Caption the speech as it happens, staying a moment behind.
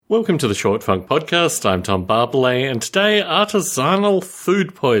Welcome to the Short Funk Podcast. I'm Tom Barbalet, and today, artisanal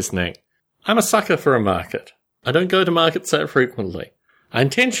food poisoning. I'm a sucker for a market. I don't go to markets that frequently. I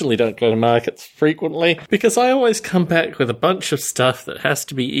intentionally don't go to markets frequently because I always come back with a bunch of stuff that has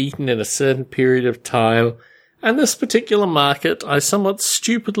to be eaten in a certain period of time, and this particular market I somewhat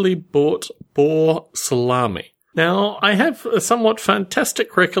stupidly bought boar salami. Now, I have a somewhat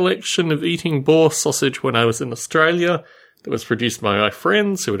fantastic recollection of eating boar sausage when I was in Australia. That was produced by my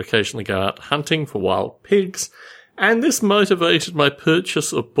friends who would occasionally go out hunting for wild pigs, and this motivated my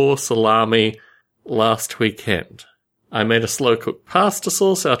purchase of boar salami last weekend. I made a slow-cooked pasta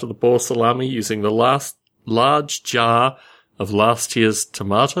sauce out of the boar salami using the last large jar of last year's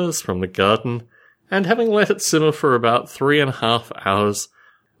tomatoes from the garden, and having let it simmer for about 3.5 hours,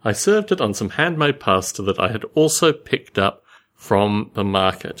 I served it on some handmade pasta that I had also picked up from the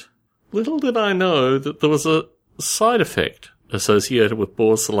market. Little did I know that there was a side effect associated with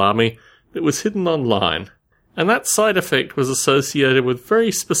boar salami that was hidden online, and that side effect was associated with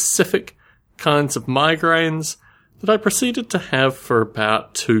very specific kinds of migraines that I proceeded to have for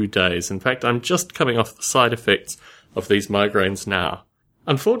about 2 days. In fact, I'm just coming off the side effects of these migraines now.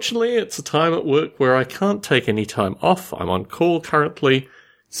 Unfortunately, it's a time at work where I can't take any time off. I'm on call currently,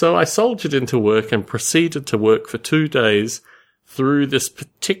 so I soldiered into work and proceeded to work for 2 days through this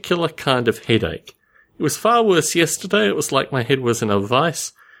particular kind of headache. It was far worse yesterday. It was like my head was in a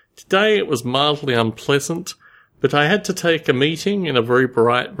vice. Today it was mildly unpleasant, but I had to take a meeting in a very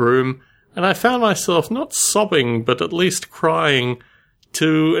bright room, and I found myself not sobbing, but at least crying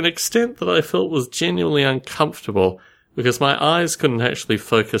to an extent that I felt was genuinely uncomfortable because my eyes couldn't actually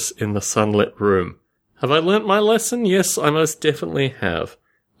focus in the sunlit room. Have I learnt my lesson? Yes, I most definitely have.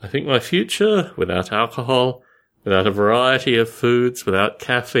 I think my future, without alcohol, without a variety of foods, without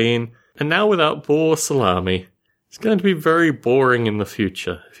caffeine, and now without boar salami, it's going to be very boring in the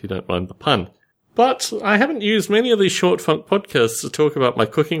future, if you don't mind the pun. But I haven't used many of these Short Funk podcasts to talk about my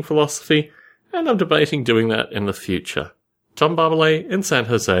cooking philosophy, and I'm debating doing that in the future. Tom Barbalet in San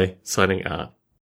Jose, signing out.